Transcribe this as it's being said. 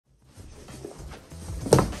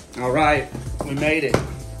All right, we made it.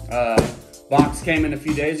 Box came in a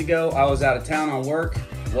few days ago. I was out of town on work,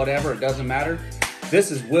 whatever, it doesn't matter.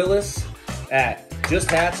 This is Willis at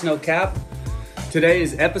Just Hats, No Cap. Today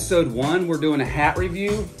is episode 1. We're doing a hat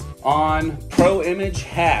review on Pro Image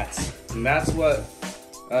hats. And that's what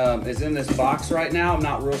is in this box right now. I'm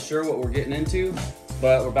not real sure what we're getting into,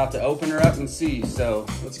 but we're about to open her up and see. So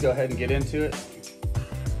let's go ahead and get into it.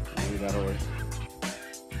 Maybe that'll work.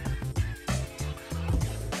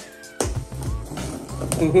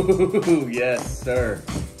 Ooh, yes, sir.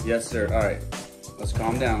 Yes, sir. All right, let's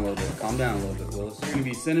calm down a little bit. Calm down a little bit, Willis. You're gonna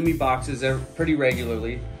be sending me boxes pretty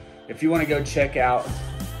regularly. If you wanna go check out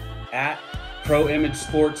at Pro Image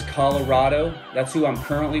Sports Colorado, that's who I'm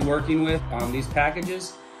currently working with on these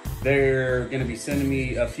packages. They're gonna be sending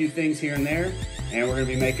me a few things here and there, and we're gonna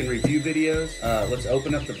be making review videos. Let's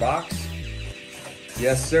open up the box.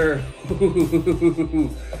 Yes, sir.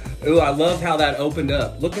 Ooh, I love how that opened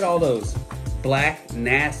up. Look at all those black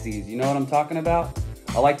nasties, you know what I'm talking about?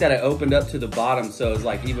 I like that it opened up to the bottom, so it's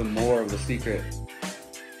like even more of a secret.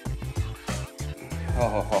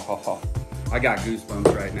 Oh, I got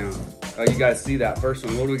goosebumps right now. Oh, you guys see that first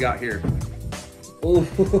one? What do we got here? Oh,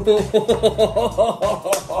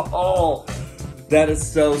 that is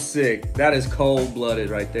so sick. That is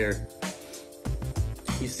cold-blooded right there.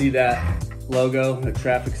 You see that logo, the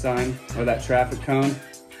traffic sign, or that traffic cone?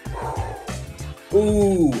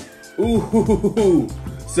 Ooh. Ooh,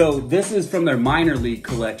 so this is from their minor league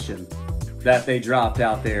collection that they dropped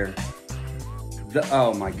out there.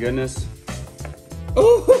 Oh my goodness.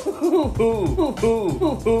 Ooh,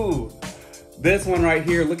 this one right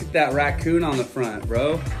here, look at that raccoon on the front,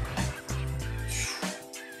 bro.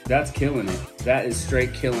 That's killing it. That is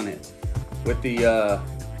straight killing it. With the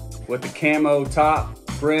camo top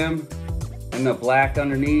brim and the black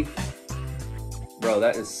underneath. Bro,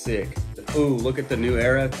 that is sick. Ooh, look at the New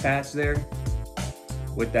Era patch there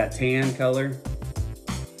with that tan color.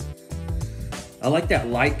 I like that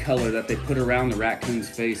light color that they put around the raccoon's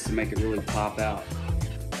face to make it really pop out.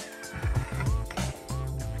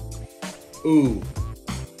 Ooh.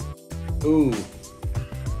 Ooh.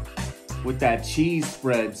 With that cheese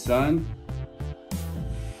spread, son.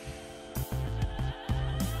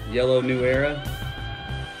 Yellow New Era.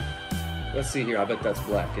 Let's see here, I bet that's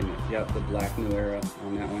black, isn't it? Yep, the black New Era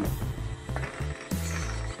on that one.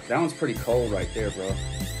 That one's pretty cold right there, bro.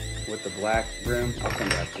 With the black brim. I'll come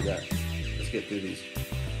back to that. Let's get through these.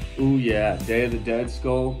 Ooh, yeah. Day of the Dead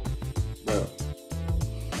skull. Bro.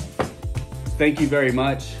 Thank you very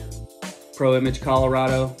much, Pro Image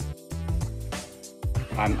Colorado.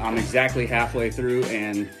 I'm exactly halfway through,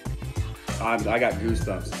 and I got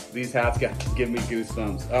goosebumps. These hats give me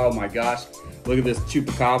goosebumps. Oh my gosh. Look at this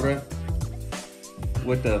chupacabra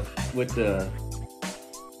with the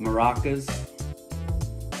maracas.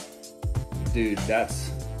 Dude,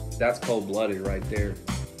 that's cold-blooded right there.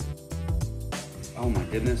 Oh my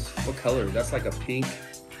goodness, what color? That's like a pink.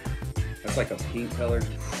 That's like a pink color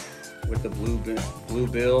with the blue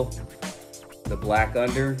bill, the black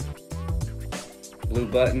under, blue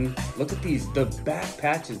button. Look at the back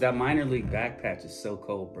patches. That minor league back patch is so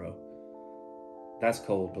cold, bro. That's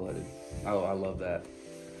cold-blooded. Oh, I love that.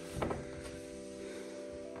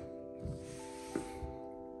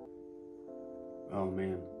 Oh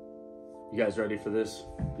man. You guys ready for this?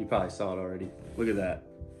 You probably saw it already. Look at that.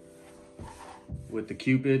 With the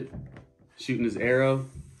Cupid shooting his arrow.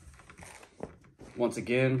 Once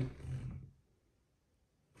again.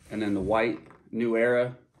 And then the white New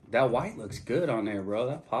Era. That white looks good on there, bro.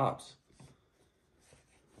 That pops.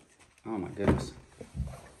 Oh my goodness.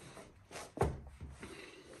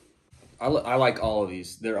 I like all of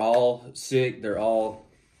these. They're all sick. They're all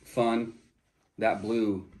fun. That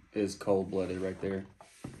blue is cold-blooded right there.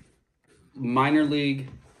 Minor league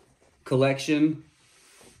collection.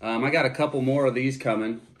 I got a couple more of these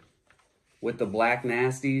coming with the black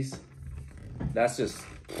nasties. That's just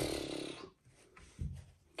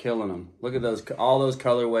killing them. Look at those. All those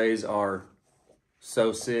colorways are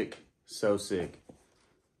so sick. So sick.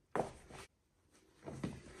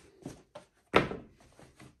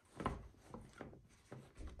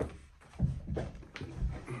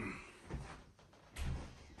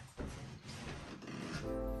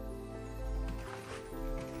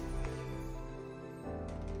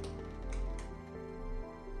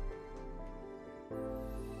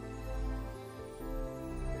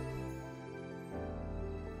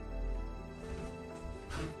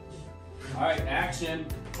 All right, action,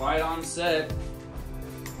 quiet on set.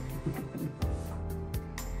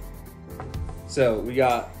 So we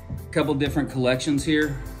got a couple different collections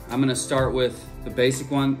here. I'm gonna start with the basic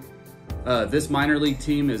one. This minor league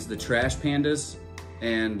team is the Trash Pandas.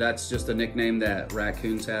 and that's just a nickname that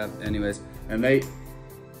raccoons have. Anyways, and there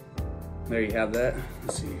you have that.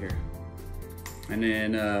 Let's see here. And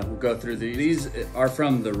then we'll go through these. Are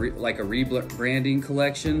from the like a rebranding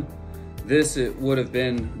collection. This, it would have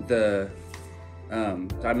been the,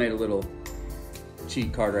 I made a little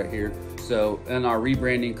cheat card right here. So in our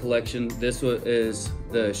rebranding collection, this is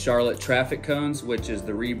the Charlotte Traffic Cones, which is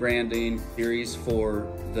the rebranding series for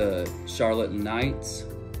the Charlotte Knights.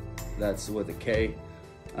 That's with a K.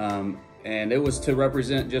 And it was to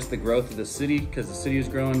represent just the growth of the city, because the city is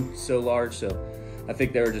growing so large. So I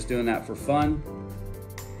think they were just doing that for fun.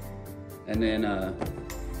 And then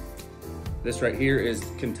this right here is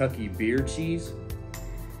Kentucky beer cheese.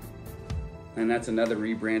 And that's another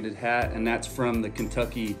rebranded hat, and that's from the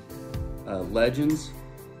Kentucky Legends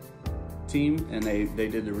team, and they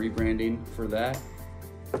did the rebranding for that.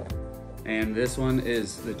 And this one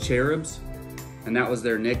is the Cherubs, and that was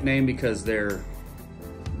their nickname because their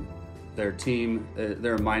team,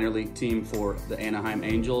 they're a minor league team for the Anaheim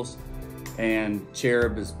Angels, and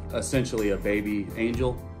Cherub is essentially a baby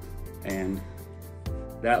angel, and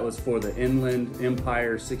that was for the Inland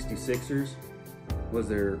Empire 66ers was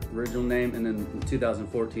their original name, and then in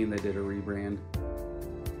 2014 they did a rebrand.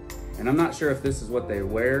 And I'm not sure if this is what they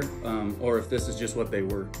wear or if this is just what they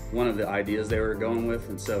were, one of the ideas they were going with.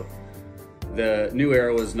 And so the New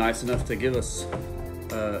Era was nice enough to give us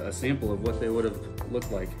a sample of what they would have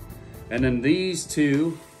looked like. And then these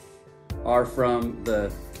two are from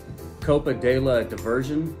the Copa de la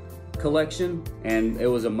Diversion collection, and it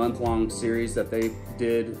was a month-long series that they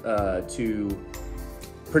did to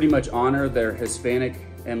pretty much honor their Hispanic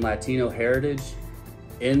and Latino heritage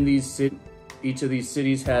in these cities. Each of these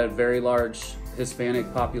cities had a very large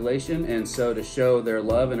Hispanic population, and so to show their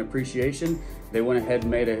love and appreciation, they went ahead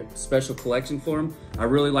and made a special collection for them. I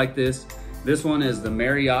really like this. This one is the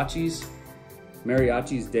Mariachis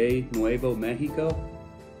de Nuevo Mexico,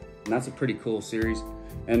 and that's a pretty cool series.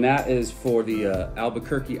 And that is for the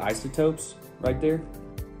Albuquerque Isotopes right there.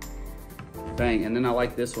 Bang, and then I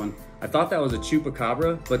like this one. I thought that was a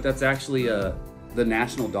chupacabra, but that's actually the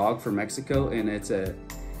national dog for Mexico, and it's a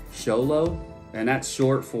Xolo, and that's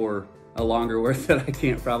short for a longer word that I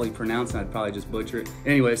can't probably pronounce, and I'd probably just butcher it.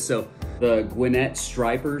 Anyway, so the Gwinnett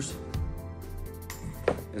Stripers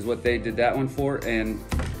is what they did that one for, and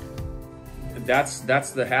that's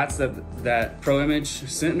the hats that Pro Image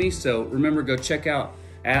sent me. So remember, go check out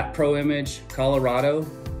at Pro Image Colorado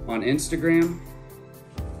on Instagram.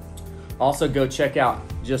 Also go check out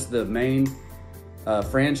just the main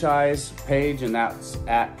franchise page, and that's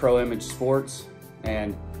at Pro Image Sports,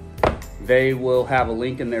 and they will have a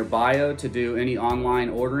link in their bio to do any online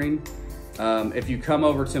ordering. If you come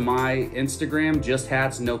over to my Instagram, Just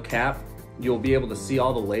Hats No Cap, you'll be able to see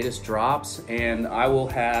all the latest drops, and I will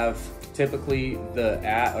have typically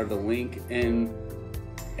the link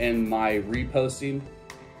in my reposting,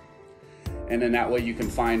 and then that way you can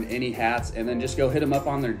find any hats, and then just go hit them up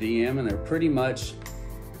on their DM, and they're pretty much,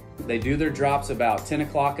 they do their drops about 10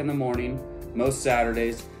 o'clock in the morning most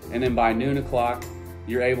Saturdays, and then by noon o'clock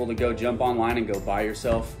you're able to go jump online and go buy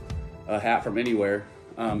yourself a hat from anywhere.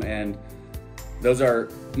 And those are,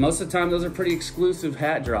 most of the time, those are pretty exclusive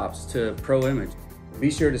hat drops to Pro Image. Be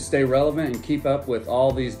sure to stay relevant and keep up with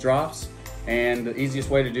all these drops. And the easiest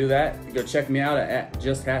way to do that, go check me out at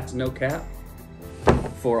Just Hats No Cap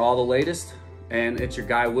for all the latest. And it's your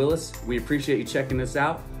guy Willis. We appreciate you checking this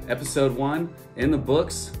out. Episode 1 in the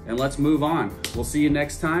books, and let's move on. We'll see you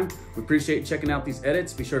next time. We appreciate you checking out these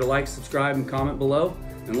edits. Be sure to like, subscribe, and comment below,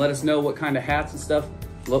 and let us know what kind of hats and stuff,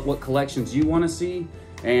 what collections you want to see.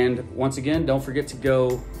 And once again, don't forget to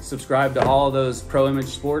go subscribe to all of those Pro Image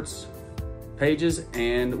Sports pages,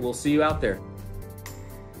 and we'll see you out there.